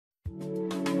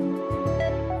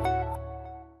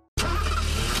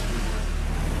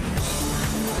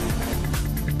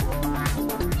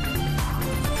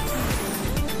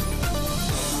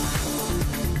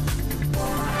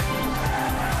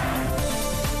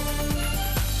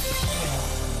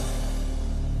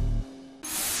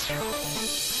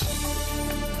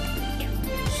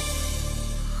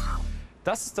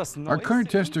Our car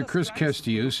tester Chris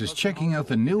Castius is checking out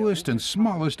the newest and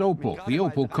smallest Opel, the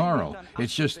Opel Karl.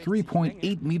 It's just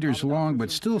 3.8 meters long,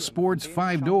 but still sports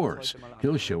 5 doors.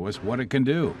 He'll show us what it can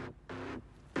do.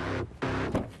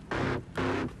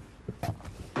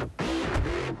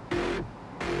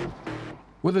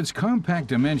 With its compact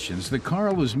dimensions, the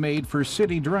Karl is made for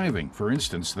city driving, for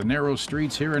instance, the narrow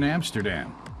streets here in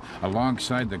Amsterdam.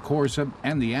 Alongside the Corsa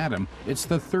and the Atom, it's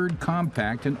the third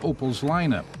compact in Opel's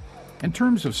lineup. In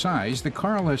terms of size, the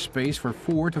Karl has space for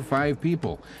 4 to 5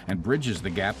 people and bridges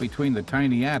the gap between the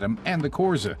tiny Atom and the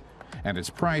Corsa. And its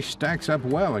price stacks up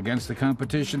well against the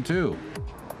competition, too.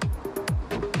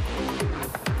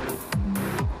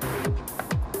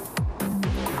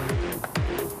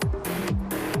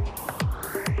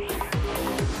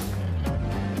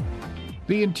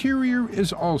 The interior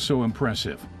is also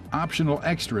impressive. Optional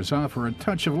extras offer a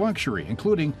touch of luxury,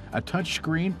 including a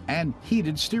touchscreen and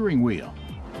heated steering wheel.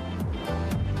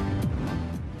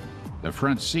 The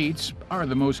front seats are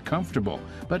the most comfortable,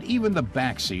 but even the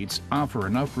back seats offer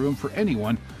enough room for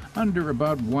anyone under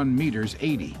about 1 meters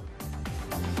 80.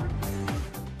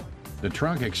 The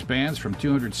trunk expands from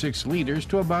 206 liters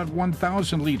to about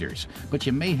 1,000 liters, but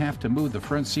you may have to move the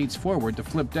front seats forward to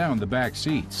flip down the back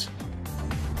seats.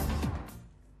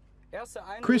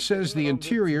 Chris says the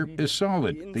interior is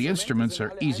solid, the instruments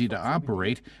are easy to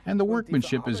operate, and the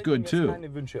workmanship is good too.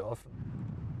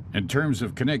 In terms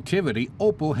of connectivity,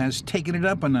 Opel has taken it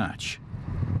up a notch.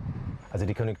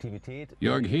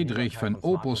 Jörg Hedrich von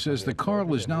Opel says the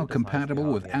Karl is now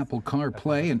compatible with Apple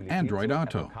CarPlay and Android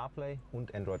Auto.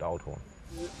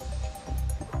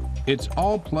 It's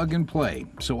all plug and play,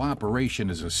 so operation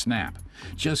is a snap.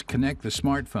 Just connect the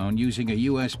smartphone using a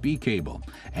USB cable,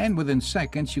 and within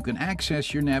seconds you can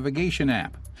access your navigation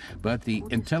app. But the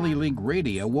IntelliLink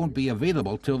radio won't be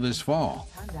available till this fall.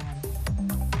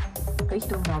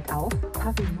 Richtung bergauf,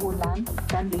 Pavillonland,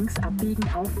 dann links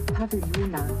abbiegen auf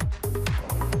Pavillonland.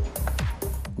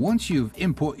 Once you've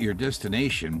input your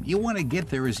destination, you want to get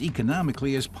there as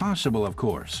economically as possible, of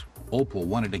course. Opel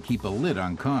wanted to keep a lid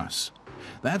on costs.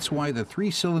 That's why the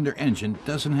 3-cylinder engine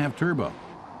doesn't have turbo.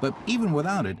 But even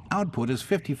without it, output is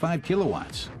 55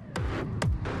 kilowatts.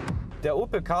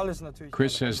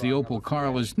 Chris says the Opel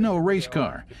Karl is no race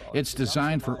car. It's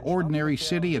designed for ordinary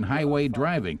city and highway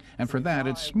driving, and for that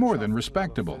it's more than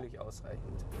respectable.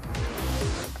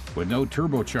 With no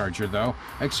turbocharger, though,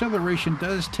 acceleration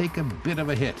does take a bit of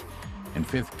a hit. In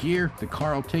 5th gear, the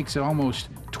Karl takes it almost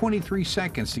 23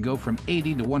 seconds to go from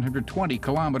 80 to 120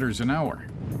 kilometers an hour.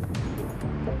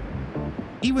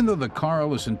 Even though the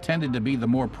Karl is intended to be the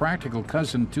more practical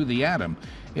cousin to the Atom,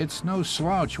 it's no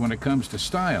slouch when it comes to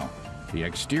style. The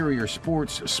exterior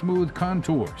sports smooth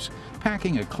contours,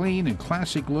 packing a clean and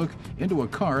classic look into a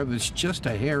car that's just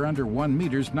a hair under 1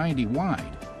 meters 90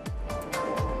 wide.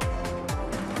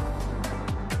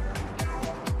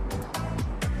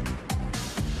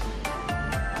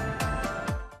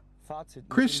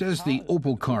 Chris says the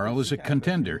Opel Karl is a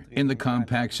contender in the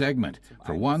compact segment.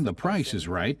 For one, the price is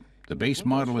right. The base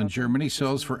model in Germany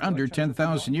sells for under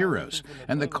 10,000 euros,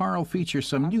 and the Karl features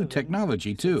some new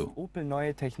technology too.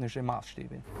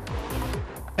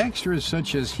 Extras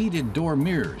such as heated door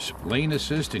mirrors, lane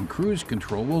assist, and cruise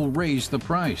control will raise the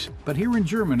price. But here in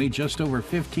Germany, just over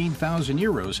 15,000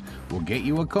 euros will get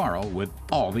you a Karl with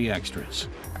all the extras.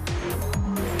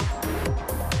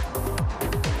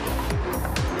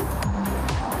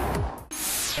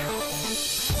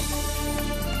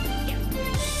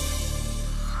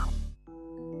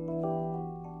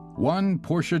 One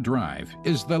Porsche Drive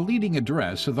is the leading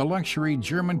address of the luxury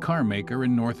German car maker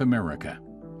in North America.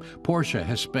 Porsche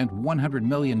has spent $100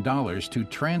 million to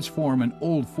transform an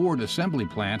old Ford assembly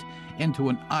plant into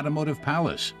an automotive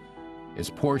palace.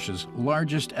 It's Porsche's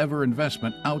largest ever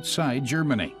investment outside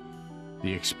Germany.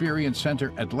 The Experience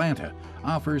Center Atlanta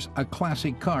offers a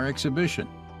classic car exhibition,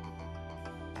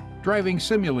 driving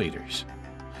simulators,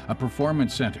 a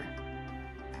performance center,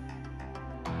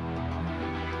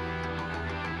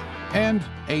 and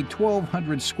a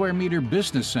 1,200 square meter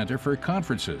business center for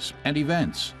conferences and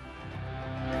events.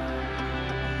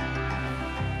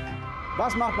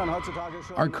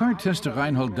 Our car tester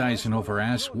Reinhold Deisenhofer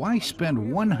asks, why spend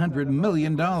 $100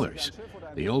 million?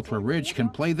 The ultra-rich can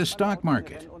play the stock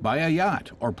market, buy a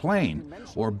yacht or plane,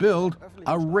 or build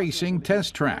a racing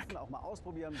test track.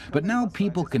 But now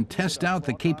people can test out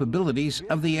the capabilities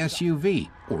of the SUV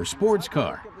or sports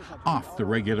car off the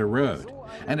regular road.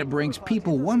 And it brings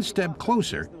people one step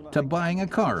closer to buying a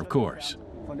car, of course.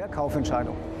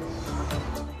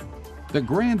 The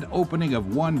grand opening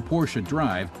of One Porsche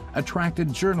Drive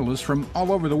attracted journalists from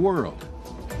all over the world.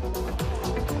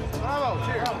 Bravo!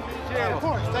 Cheers! Cheers!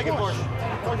 Porsche! Take it, Porsche!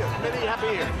 Many happy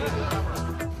here.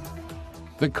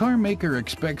 The car maker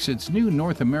expects its new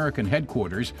North American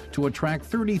headquarters to attract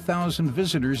 30,000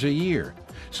 visitors a year.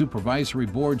 Supervisory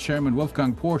Board Chairman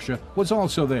Wolfgang Porsche was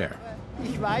also there.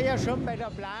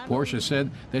 Porsche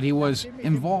said that he was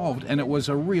involved and it was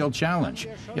a real challenge.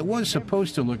 It was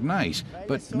supposed to look nice,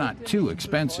 but not too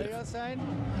expensive.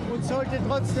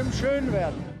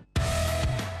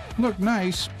 Look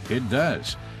nice, it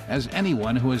does, as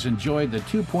anyone who has enjoyed the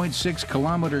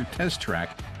 2.6-kilometer test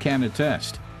track can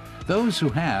attest. Those who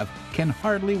have can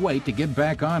hardly wait to get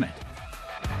back on it.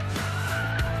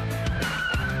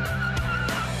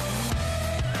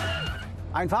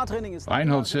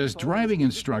 Reinhold says driving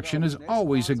instruction is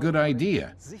always a good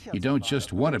idea. You don't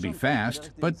just want to be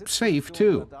fast, but safe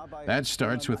too. That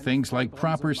starts with things like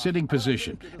proper sitting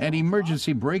position and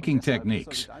emergency braking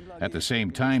techniques. At the same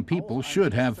time, people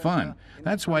should have fun.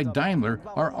 That's why Daimler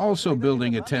are also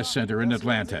building a test center in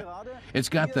Atlanta. It's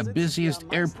got the busiest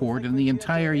airport in the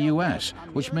entire U.S.,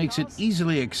 which makes it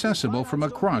easily accessible from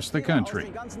across the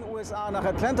country.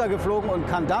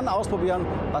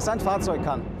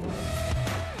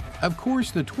 Of course,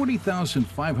 the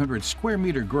 20,500 square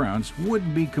meter grounds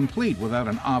wouldn't be complete without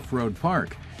an off-road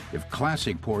park. If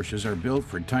classic Porsches are built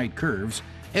for tight curves,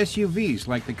 SUVs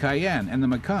like the Cayenne and the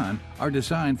Macan are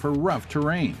designed for rough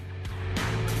terrain.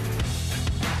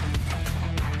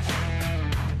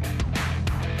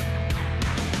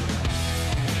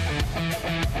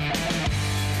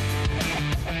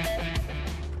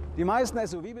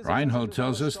 Reinhold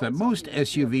tells us that most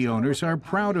SUV owners are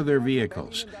proud of their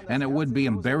vehicles, and it would be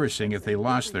embarrassing if they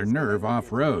lost their nerve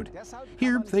off-road.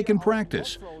 Here, they can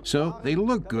practice, so they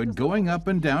look good going up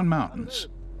and down mountains.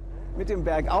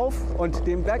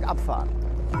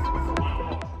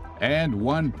 And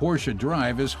one Porsche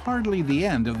drive is hardly the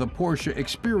end of the Porsche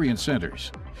Experience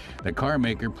Centers. The car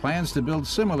maker plans to build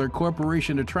similar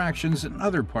corporation attractions in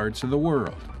other parts of the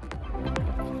world.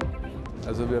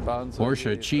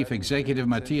 Porsche Chief Executive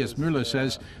Matthias Müller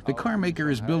says the car maker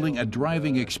is building a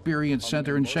driving experience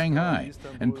center in Shanghai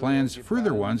and plans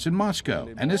further ones in Moscow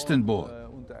and Istanbul.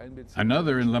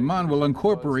 Another in Le Mans will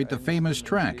incorporate the famous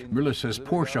track. Müller says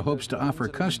Porsche hopes to offer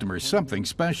customers something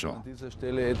special.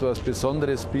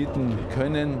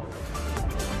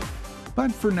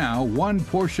 But for now, one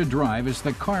Porsche drive is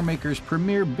the car maker's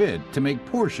premier bid to make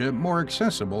Porsche more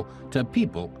accessible to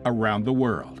people around the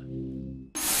world.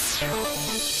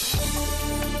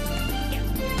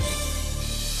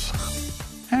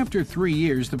 After 3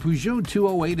 years, the Peugeot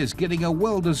 208 is getting a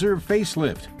well-deserved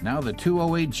facelift. Now the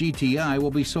 208 GTI will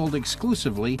be sold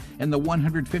exclusively in the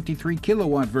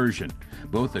 153-kilowatt version.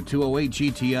 Both the 208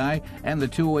 GTI and the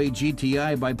 208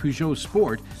 GTI by Peugeot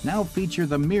Sport now feature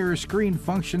the mirror screen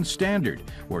function standard,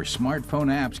 where smartphone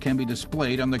apps can be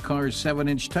displayed on the car's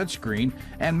 7-inch touchscreen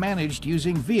and managed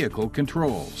using vehicle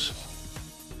controls.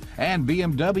 And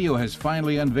BMW has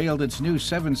finally unveiled its new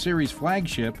 7 Series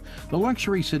flagship. The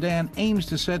luxury sedan aims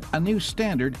to set a new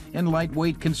standard in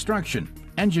lightweight construction,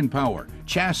 engine power,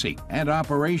 chassis, and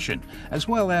operation, as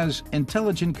well as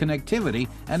intelligent connectivity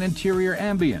and interior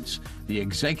ambience. The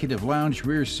executive lounge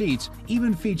rear seats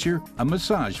even feature a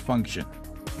massage function.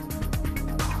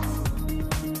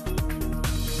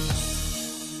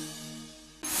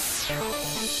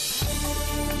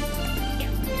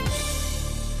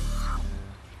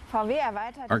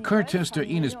 Our car tester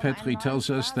Ines Petri tells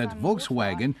us that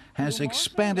Volkswagen has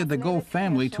expanded the Golf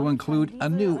family to include a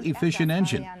new efficient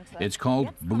engine. It's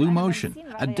called Blue Motion,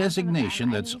 a designation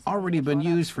that's already been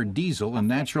used for diesel and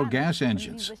natural gas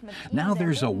engines. Now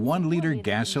there's a 1-liter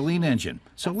gasoline engine,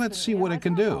 so let's see what it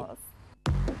can do.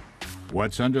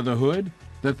 What's under the hood?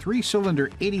 The 3-cylinder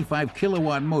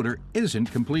 85-kilowatt motor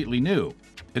isn't completely new.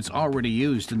 It's already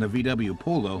used in the VW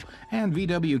Polo and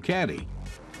VW Caddy.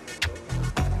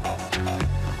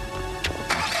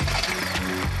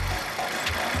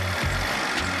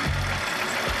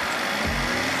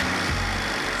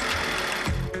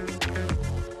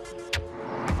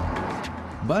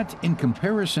 But in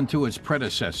comparison to its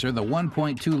predecessor, the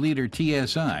 1.2-liter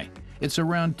TSI, it's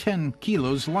around 10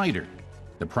 kilos lighter.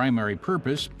 The primary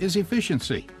purpose is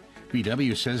efficiency.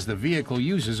 VW says the vehicle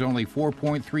uses only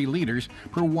 4.3 liters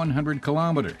per 100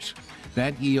 kilometers.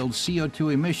 That yields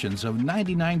CO2 emissions of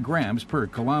 99 grams per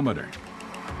kilometer.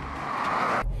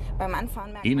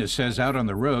 Ines says out on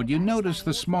the road, you notice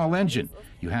the small engine.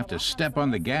 You have to step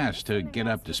on the gas to get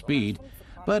up to speed.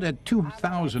 But at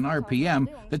 2,000 RPM,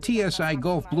 the TSI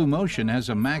Golf Blue Motion has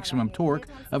a maximum torque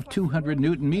of 200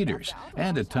 Newton meters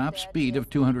and a top speed of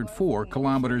 204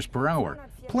 kilometers per hour.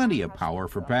 Plenty of power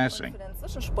for passing.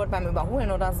 Beim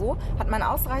Überholen oder so hat man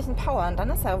ausreichend Power und dann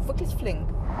ist er wirklich flink.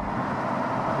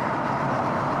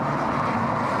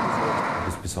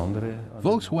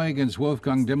 Volkswagen's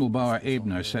Wolfgang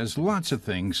Dimmelbauer-Ebner says lots of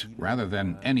things, rather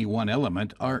than any one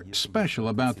element, are special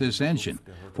about this engine.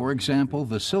 For example,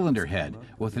 the cylinder head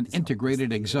with an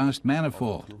integrated exhaust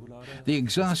manifold. The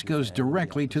exhaust goes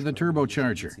directly to the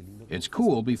turbocharger. It's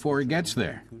cool before it gets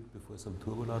there.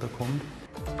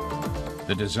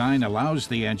 The design allows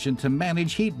the engine to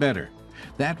manage heat better.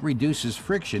 That reduces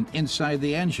friction inside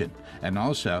the engine and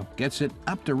also gets it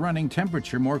up to running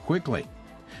temperature more quickly.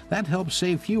 That helps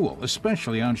save fuel,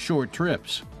 especially on short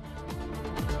trips.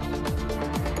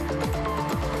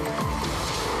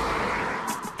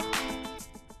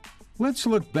 Let's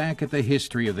look back at the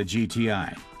history of the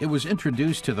GTI. It was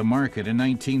introduced to the market in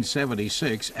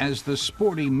 1976 as the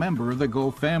sporty member of the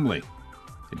Golf family.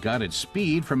 It got its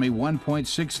speed from a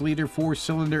 1.6-liter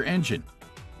four-cylinder engine.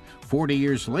 40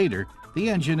 years later, the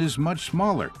engine is much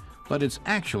smaller, but it's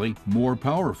actually more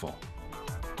powerful.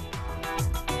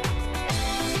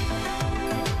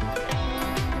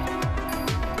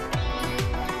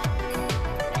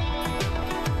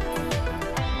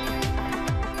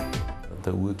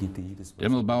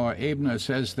 Dimmelbauer-Ebner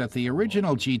says that the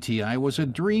original GTI was a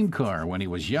dream car when he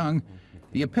was young,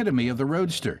 the epitome of the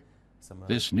roadster.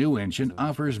 This new engine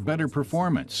offers better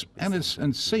performance, and is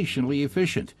sensationally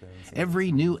efficient.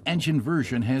 Every new engine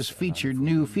version has featured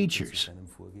new features.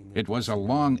 It was a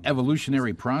long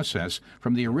evolutionary process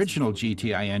from the original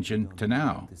GTI engine to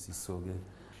now.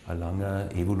 Ein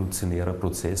langer evolutionärer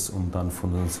Prozess, dann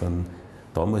von unserem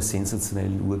damals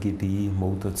sensationellen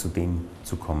Ur-GTI-Motor zu dem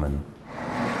zu kommen.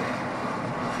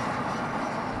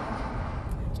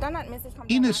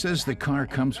 Ina says the car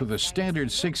comes with a standard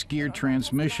 6-gear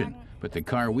transmission, but the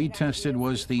car we tested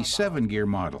was the 7-gear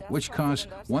model, which costs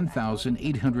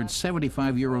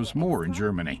 1,875 euros more in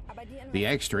Germany. The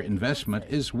extra investment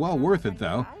is well worth it,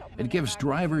 though. It gives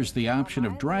drivers the option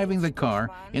of driving the car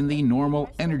in the normal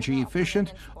energy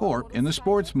efficient or in the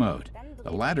sports mode.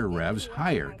 The latter revs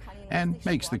higher and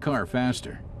makes the car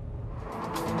faster.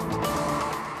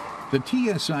 The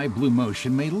TSI Blue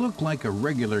Motion may look like a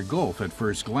regular Golf at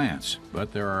first glance,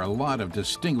 but there are a lot of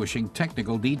distinguishing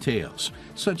technical details,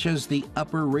 such as the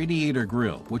upper radiator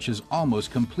grille, which is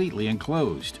almost completely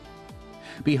enclosed.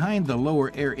 Behind the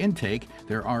lower air intake,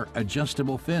 there are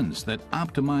adjustable fins that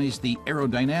optimize the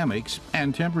aerodynamics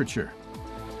and temperature.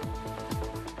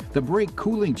 The brake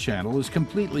cooling channel is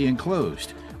completely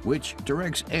enclosed, which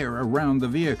directs air around the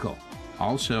vehicle.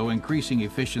 Also increasing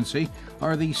efficiency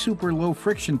are the super low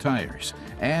friction tires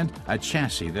and a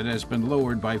chassis that has been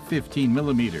lowered by 15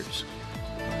 millimeters.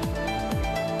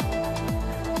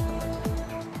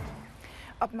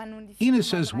 Ina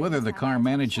says whether the car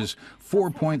manages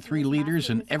 4.3 liters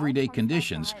in everyday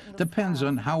conditions depends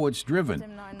on how it's driven,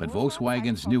 but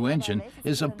Volkswagen's new engine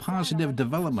is a positive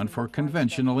development for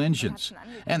conventional engines.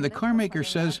 And the carmaker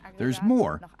says there's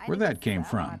more where that came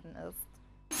from.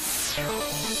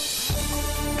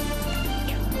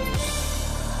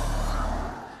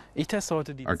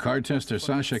 Our car tester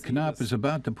Sascha Knapp is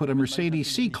about to put a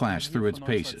Mercedes C-Class through its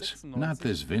paces. Not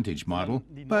this vintage model,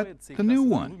 but the new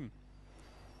one.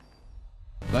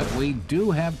 But we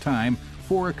do have time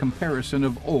for a comparison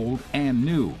of old and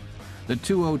new. The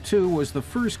 202 was the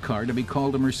first car to be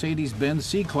called a Mercedes-Benz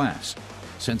C-Class.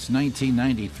 Since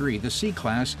 1993, the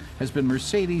C-Class has been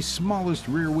Mercedes' smallest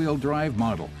rear-wheel drive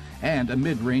model and a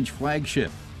mid-range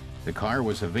flagship. The car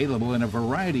was available in a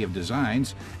variety of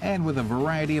designs and with a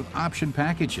variety of option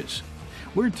packages.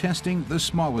 We're testing the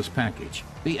smallest package,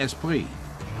 the Esprit.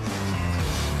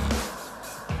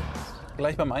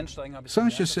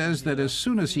 Sascha says that as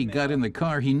soon as he got in the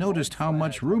car, he noticed how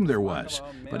much room there was,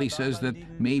 but he says that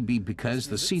may be because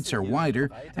the seats are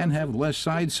wider and have less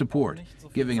side support,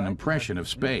 giving an impression of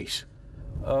space.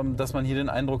 Dass man hier den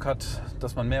Eindruck hat,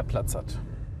 dass man mehr Platz hat.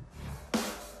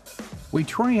 We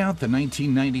try out the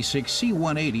 1996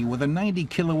 C180 with a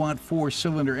 90-kilowatt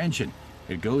four-cylinder engine.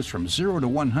 It goes from 0 to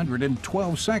 100 in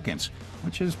 12 seconds,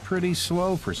 which is pretty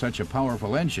slow for such a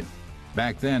powerful engine.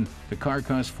 Back then, the car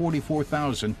cost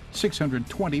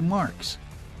 44,620 marks.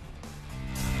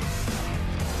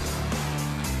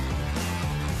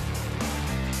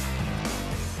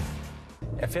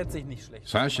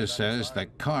 Sascha says the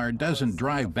car doesn't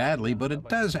drive badly, but it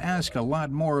does ask a lot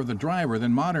more of the driver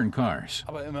than modern cars.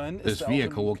 This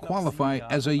vehicle will qualify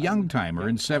as a young-timer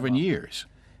in 7 years.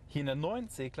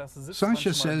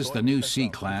 Sascha says the new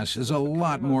C-Class is a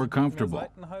lot more comfortable.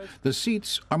 The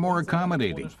seats are more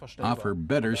accommodating, offer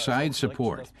better side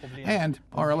support, and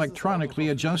are electronically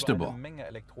adjustable.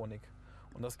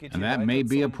 And that may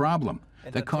be a problem.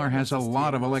 The car has a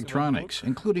lot of electronics,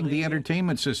 including the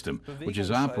entertainment system, which is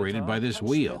operated by this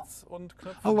wheel,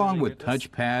 along with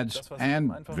touchpads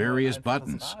and various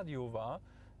buttons.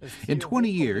 In 20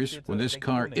 years, when this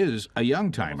car is a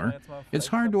young-timer, it's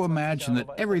hard to imagine that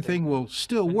everything will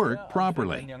still work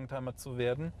properly.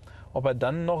 Ob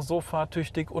dann noch so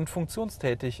fahrtüchtig und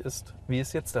funktionstätig ist, wie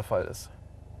es jetzt der Fall ist.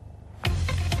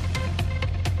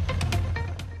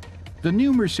 The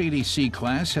new Mercedes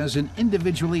C-Class has an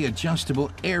individually adjustable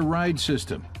air ride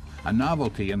system, a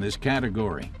novelty in this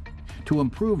category. To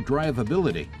improve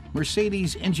drivability,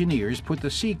 Mercedes engineers put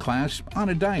the C-Class on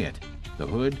a diet. The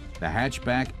hood, the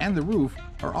hatchback, and the roof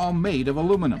are all made of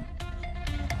aluminum.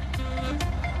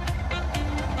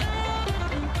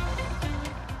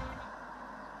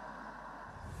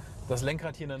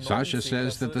 Sasha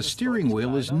says that the steering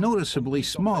wheel is noticeably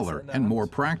smaller and more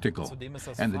practical,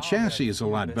 and the chassis is a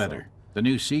lot better. The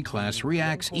new C-Class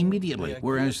reacts immediately,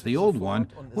 whereas the old one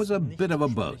was a bit of a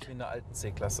boat.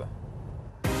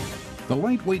 The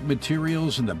lightweight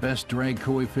materials and the best drag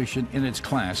coefficient in its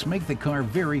class make the car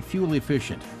very fuel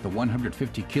efficient. The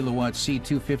 150 kilowatt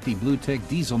C250 BlueTech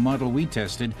diesel model we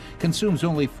tested consumes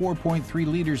only 4.3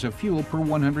 liters of fuel per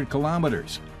 100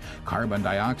 kilometers. Carbon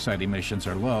dioxide emissions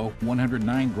are low,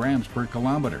 109 grams per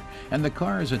kilometer, and the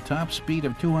car has a top speed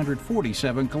of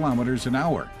 247 kilometers an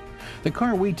hour. The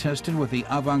car we tested with the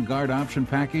Avant-Garde option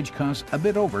package costs a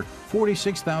bit over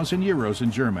 46,000 euros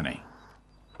in Germany.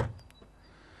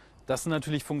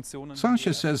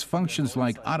 Sasha says functions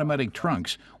like automatic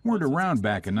trunks weren't around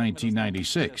back in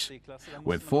 1996.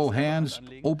 With full hands,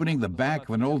 opening the back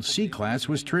of an old C-Class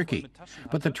was tricky,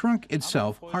 but the trunk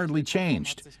itself hardly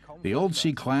changed. The old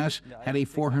C-Class had a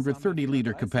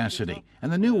 430-liter capacity,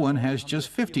 and the new one has just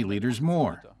 50 liters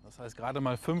more.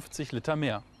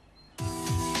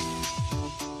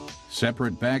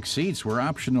 Separate back seats were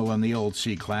optional in the old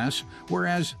C-Class,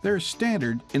 whereas they're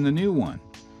standard in the new one.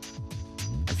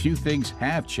 A few things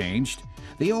have changed.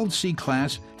 The old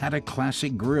C-Class had a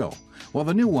classic grille, while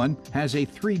the new one has a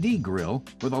 3D grille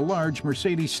with a large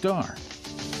Mercedes star.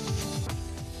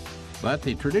 But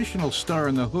the traditional star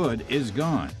in the hood is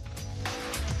gone.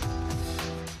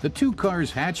 The two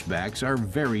cars' hatchbacks are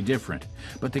very different,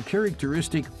 but the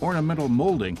characteristic ornamental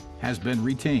molding has been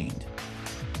retained.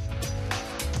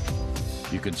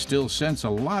 You can still sense a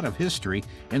lot of history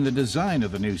in the design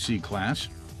of the new C-Class.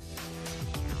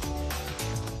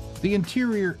 The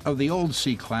interior of the old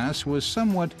C-Class was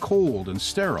somewhat cold and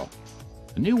sterile.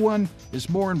 The new one is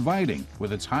more inviting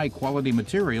with its high-quality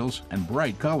materials and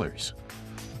bright colors.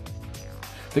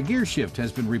 The gear shift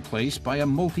has been replaced by a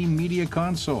multimedia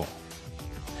console,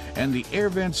 and the air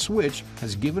vent switch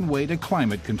has given way to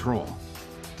climate control.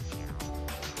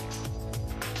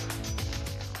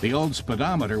 The old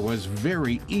speedometer was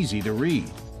very easy to read.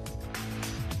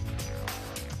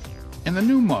 In the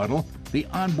new model, the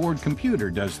onboard computer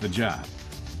does the job.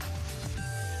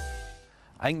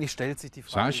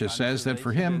 Sasha says that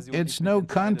for him, it's no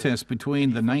contest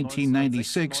between the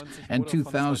 1996 and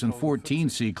 2014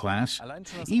 C-Class.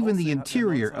 Even the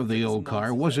interior of the old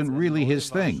car wasn't really his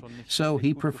thing, so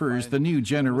he prefers the new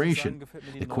generation.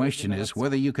 The question is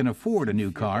whether you can afford a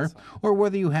new car or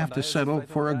whether you have to settle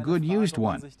for a good used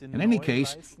one. In any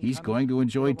case, he's going to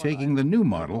enjoy taking the new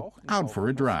model out for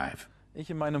a drive. Ich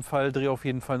in meinem Fall drehe auf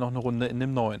jeden Fall noch eine Runde in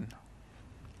dem neuen.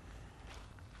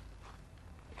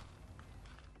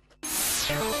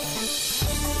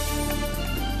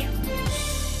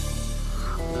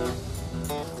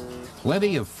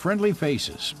 Plenty of friendly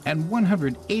faces and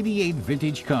 188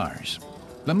 vintage cars.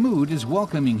 The mood is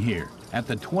welcoming here at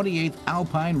the 28th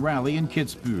Alpine Rally in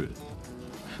Kitzbühel.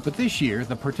 But this year,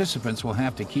 the participants will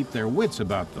have to keep their wits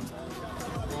about them.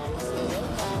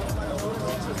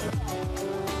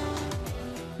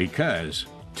 Because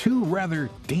two rather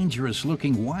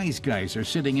dangerous-looking wise guys are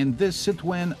sitting in this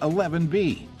Citroën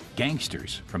 11B.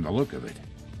 Gangsters, from the look of it.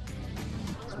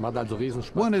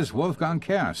 One is Wolfgang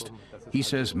Kerst. He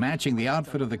says matching the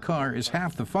outfit of the car is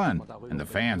half the fun, and the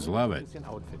fans love it.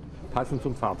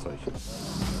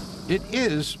 It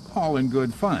is all in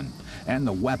good fun, and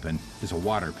the weapon is a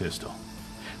water pistol.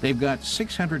 They've got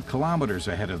 600 kilometers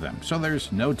ahead of them, so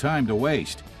there's no time to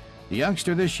waste. The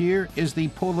youngster this year is the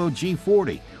Polo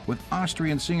G40, with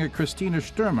Austrian singer Christina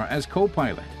Stürmer as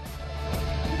co-pilot.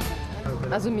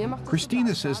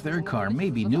 Christina says their car may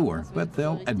be newer, but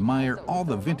they'll admire all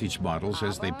the vintage models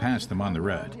as they pass them on the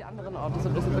road.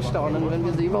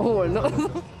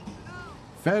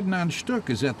 Ferdinand Stuck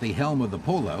is at the helm of the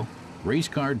Polo. Race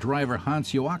car driver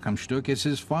Hans-Joachim Stuck is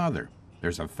his father.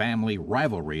 There's a family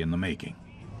rivalry in the making.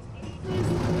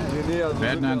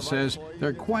 Ferdinand says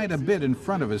they're quite a bit in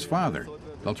front of his father.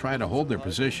 They'll try to hold their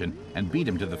position and beat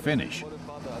him to the finish.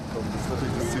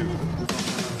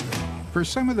 For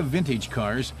some of the vintage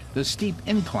cars, the steep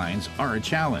inclines are a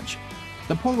challenge.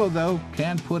 The Polo, though,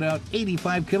 can put out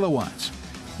 85 kilowatts.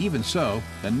 Even so,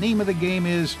 the name of the game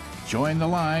is join the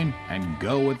line and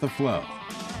go with the flow.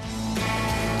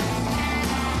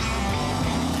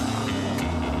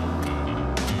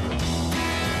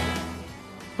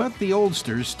 But the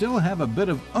oldsters still have a bit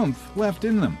of oomph left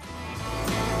in them.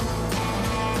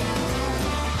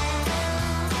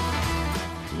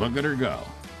 Look at her go.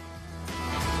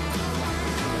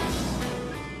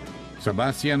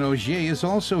 Sebastian Ogier is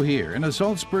also here in a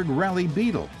Salzburg Rally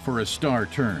Beetle for a star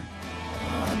turn.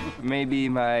 Maybe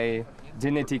my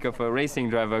genetic of a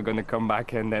racing driver gonna come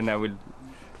back, and then I will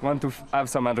want to have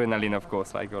some adrenaline, of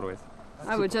course, like always.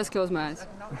 I would just close my eyes.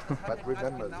 But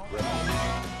remember,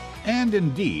 And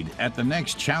indeed, at the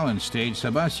next challenge stage,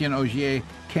 Sebastian Ogier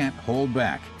can't hold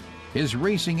back. His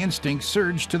racing instinct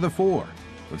surged to the fore.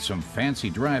 With some fancy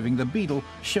driving, the Beetle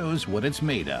shows what it's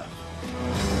made of.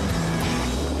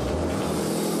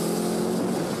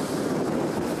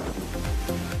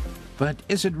 But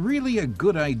is it really a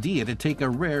good idea to take a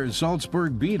rare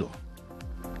Salzburg Beetle?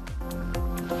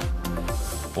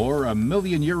 Or a €1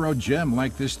 million gem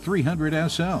like this 300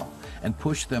 SL and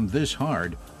push them this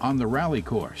hard on the rally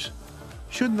course?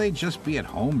 Shouldn't they just be at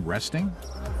home resting?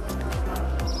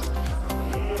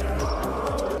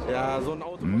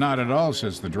 Not at all,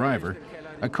 says the driver.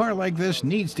 A car like this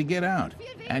needs to get out,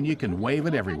 and you can wave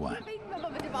at everyone.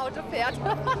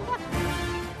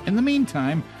 In the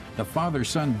meantime, the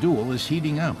father-son duel is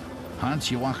heating up.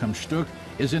 Hans-Joachim Stuck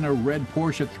is in a red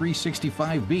Porsche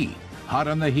 365B, hot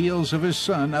on the heels of his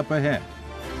son up ahead.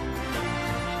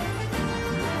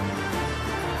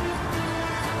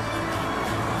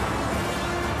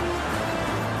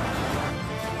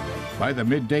 By the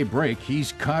midday break,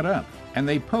 he's caught up, and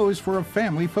they pose for a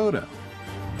family photo.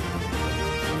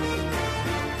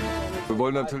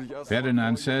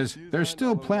 Ferdinand says they're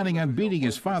still planning on beating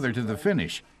his father to the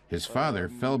finish. His father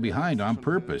fell behind on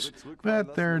purpose,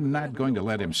 but they're not going to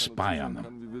let him spy on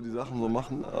them.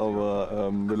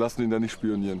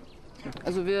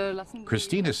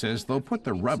 Christina says they'll put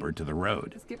the rubber to the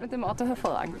road.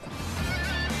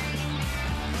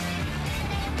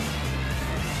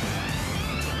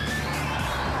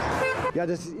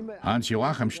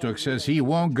 Hans-Joachim Stuck says he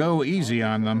won't go easy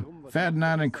on them.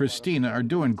 Ferdinand and Christina are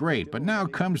doing great, but now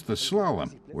comes the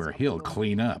slalom, where he'll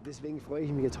clean up. The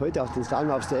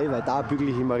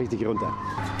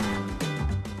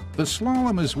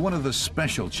slalom is one of the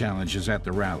special challenges at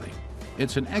the rally.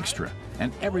 It's an extra,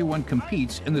 and everyone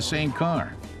competes in the same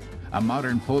car, a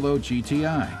modern Polo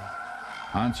GTI.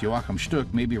 Hans-Joachim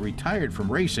Stuck may be retired from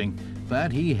racing,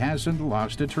 but he hasn't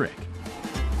lost a trick.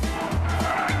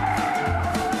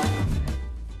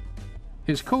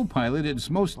 His co-pilot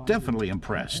is most definitely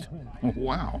impressed.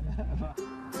 Wow.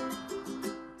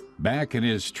 Back in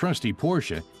his trusty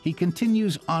Porsche, he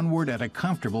continues onward at a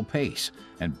comfortable pace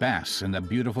and basks in the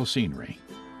beautiful scenery.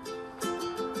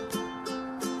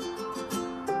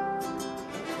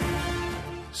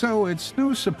 So it's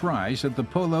no surprise that the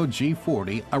Polo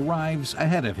G40 arrives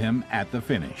ahead of him at the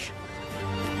finish.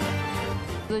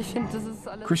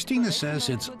 Christina says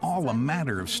it's all a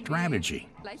matter of strategy.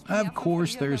 Of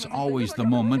course, there's always the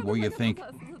moment where you think,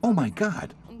 oh my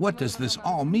God, what does this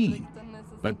all mean?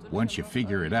 But once you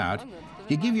figure it out,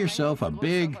 you give yourself a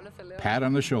big pat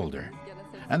on the shoulder.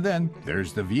 And then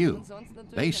there's the view.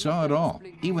 They saw it all,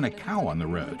 even a cow on the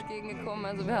road.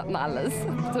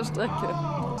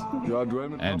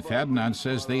 And Ferdinand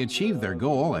says they achieved their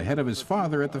goal ahead of his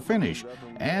father at the finish,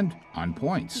 and on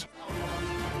points.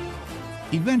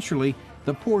 Eventually,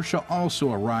 the Porsche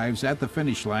also arrives at the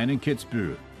finish line in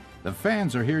Kitzbühel. The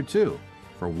fans are here too,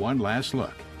 for one last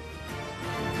look.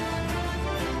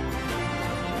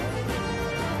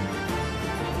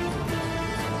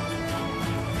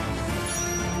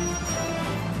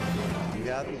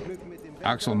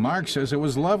 Axel Mark says it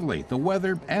was lovely. The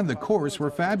weather and the course were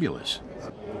fabulous.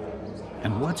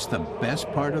 And what's the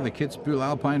best part of the Kitzbühel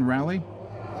Alpine Rally?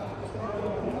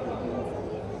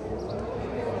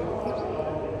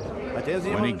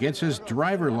 When he gets his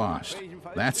driver lost.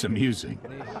 That's amusing.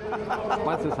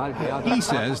 He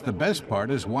says the best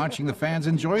part is watching the fans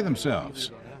enjoy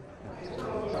themselves.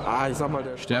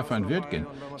 Stefan Wittgen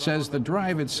says the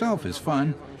drive itself is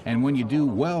fun, and when you do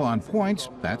well on points,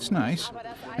 that's nice.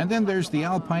 And then there's the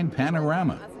Alpine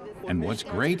panorama. And what's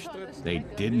great, they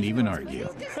didn't even argue.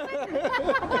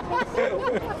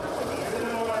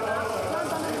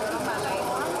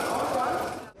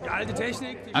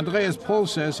 Andreas Pohl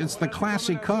says it's the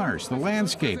classic cars, the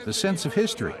landscape, the sense of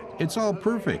history. It's all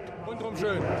perfect.